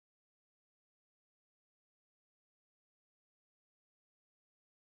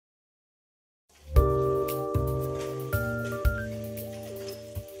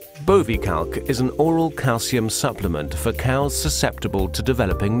Bovikalc is an oral calcium supplement for cows susceptible to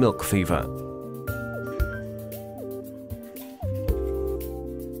developing milk fever.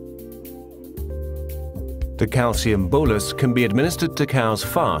 The calcium bolus can be administered to cows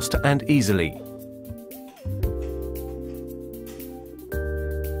fast and easily.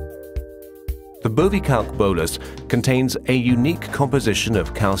 The Bovikalc bolus contains a unique composition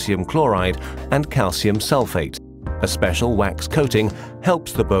of calcium chloride and calcium sulphate. A special wax coating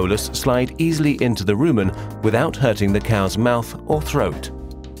helps the bolus slide easily into the rumen without hurting the cow's mouth or throat.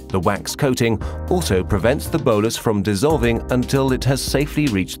 The wax coating also prevents the bolus from dissolving until it has safely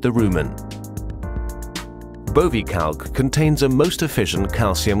reached the rumen. Bovikalc contains a most efficient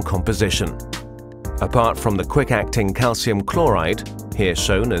calcium composition. Apart from the quick-acting calcium chloride, here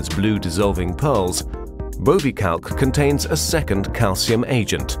shown as blue dissolving pearls, Bovikalc contains a second calcium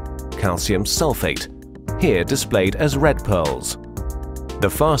agent, calcium sulphate, here displayed as red pearls. The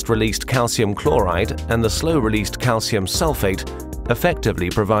fast-released calcium chloride and the slow-released calcium sulphate effectively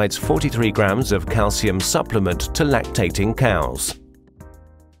provides 43 grams of calcium supplement to lactating cows.